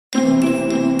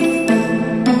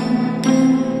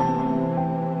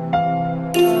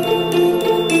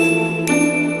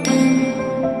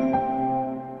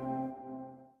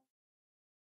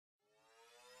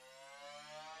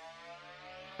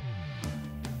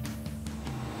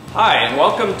Hi, and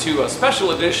welcome to a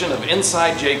special edition of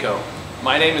Inside Jayco.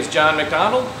 My name is John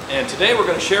McDonald, and today we're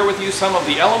going to share with you some of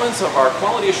the elements of our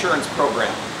quality assurance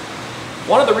program.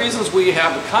 One of the reasons we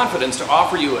have the confidence to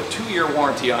offer you a 2-year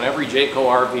warranty on every Jayco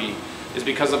RV is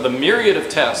because of the myriad of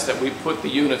tests that we put the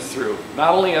units through,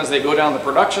 not only as they go down the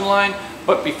production line,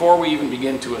 but before we even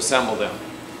begin to assemble them.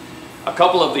 A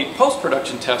couple of the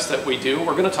post-production tests that we do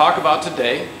we're going to talk about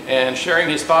today, and sharing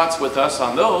his thoughts with us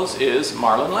on those is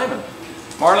Marlon Lehman.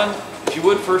 Marlon, if you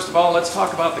would, first of all, let's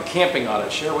talk about the camping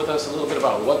audit. Share with us a little bit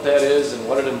about what that is and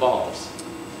what it involves.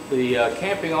 The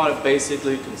camping audit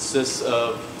basically consists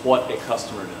of what a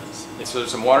customer does. So there's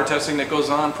some water testing that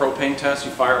goes on, propane tests, you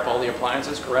fire up all the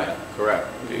appliances, correct? Correct.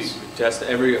 We test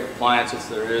every appliance that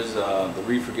there is. The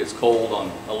reefer gets cold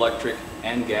on electric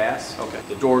and gas. Okay.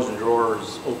 The doors and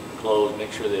drawers open and close,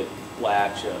 make sure they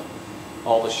latch.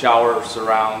 All the shower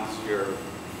surrounds,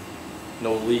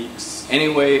 no leaks. Any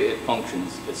way it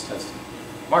functions, it's tested.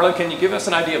 Marlon, can you give us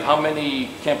an idea of how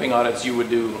many camping audits you would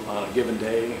do on a given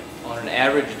day? On an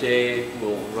average day,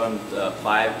 we'll run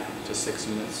 5 to 6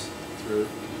 units through.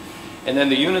 And then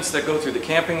the units that go through the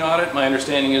camping audit, my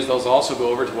understanding is those also go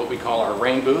over to what we call our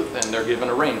rain booth, and they're given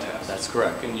a rain test. That's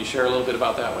correct. Can you share a little bit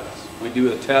about that with us? We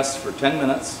do a test for 10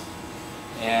 minutes,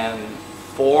 and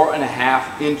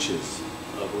 4.5 inches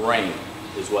of rain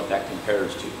is what that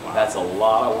compares to. Wow. That's a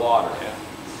lot of water. Yeah.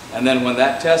 And then when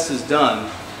that test is done,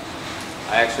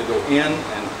 I actually go in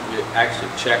and we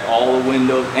actually check all the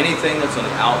windows, anything that's on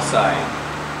the outside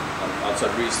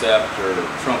recept or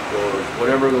trunk doors,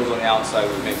 whatever goes on the outside,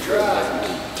 we make sure it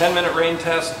doesn't leak. 10-minute rain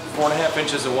test, 4.5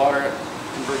 inches of water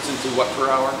converts into what per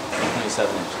hour?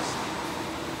 27 inches.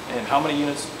 And how many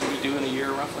units do we do in a year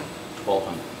roughly?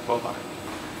 1,200. 1,200.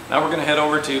 Now we're going to head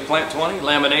over to Plant 20,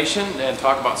 lamination, and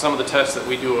talk about some of the tests that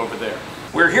we do over there.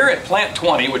 We're here at Plant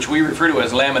 20, which we refer to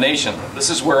as lamination. This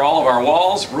is where all of our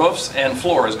walls, roofs, and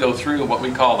floors go through what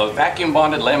we call the vacuum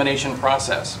bonded lamination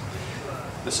process.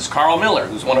 This is Carl Miller,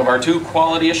 who's one of our 2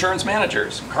 quality assurance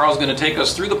managers. Carl's going to take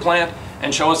us through the plant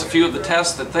and show us a few of the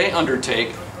tests that they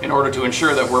undertake in order to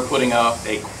ensure that we're putting out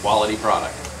a quality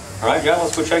product. All right, John,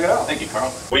 let's go check it out. Thank you,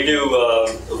 Carl. We do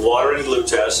water and glue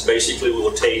tests. Basically, we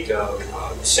will take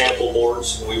sample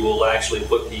boards. We will actually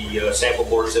put the sample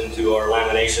boards into our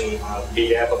lamination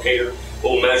bead applicator.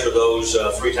 We'll measure those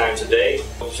 3 times a day.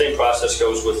 The same process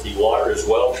goes with the water as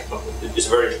well. It's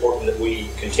very important that we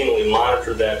continually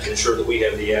monitor that to ensure that we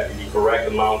have the correct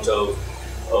amount of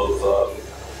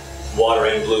water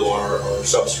and glue on our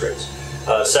substrates.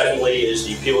 Secondly is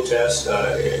the peel test.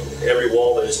 Every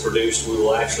wall that is produced, we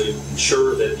will actually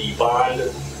ensure that the bond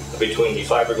between the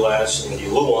fiberglass and the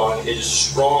Luan is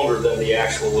stronger than the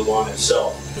actual Luan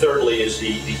itself. Thirdly is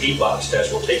the heat box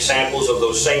test. We'll take samples of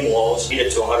those same walls, heat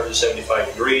it to 175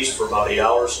 degrees for about 8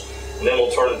 hours, and then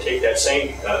we'll turn and take that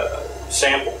same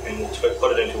sample and we'll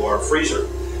put it into our freezer,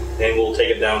 and we'll take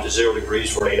it down to 0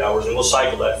 degrees for 8 hours, and we'll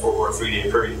cycle that for a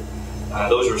 3-day period.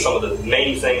 Those are some of the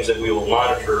main things that we will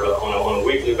monitor on a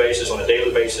weekly basis, on a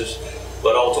daily basis,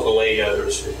 but ultimately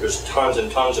there's tons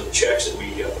and tons of checks that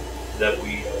we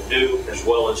do, as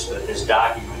well as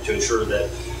document, to ensure that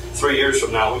 3 years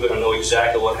from now we're going to know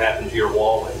exactly what happened to your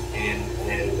wall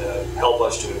and help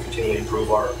us to continually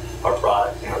improve our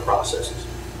product and our processes.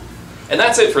 And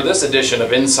that's it for this edition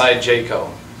of Inside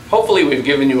Jayco. Hopefully we've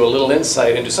given you a little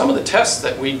insight into some of the tests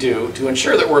that we do to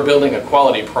ensure that we're building a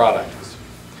quality product.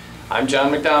 I'm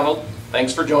John McDonald.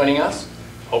 Thanks for joining us.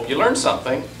 Hope you learned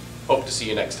something. Hope to see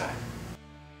you next time.